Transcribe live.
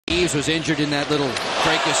Eves was injured in that little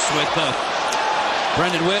fracas with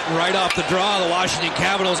Brendan Witt right off the draw. The Washington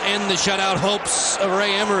Capitals end the shutout hopes of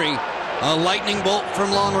Ray Emery. A lightning bolt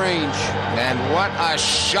from long range. And what a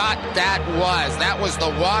shot that was. That was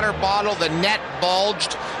the water bottle. The net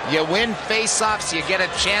bulged. You win faceoffs, you get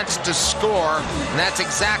a chance to score. And that's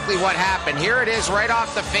exactly what happened. Here it is right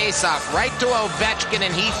off the faceoff. Right to Ovechkin,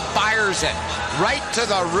 and he fires it. Right to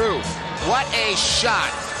the roof. What a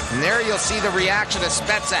shot. And there you'll see the reaction of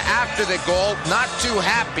Spezza after the goal. Not too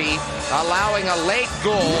happy, allowing a late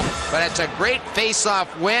goal, but it's a great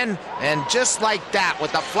face-off win. And just like that,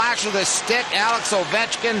 with the flash of the stick, Alex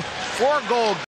Ovechkin, 4-goal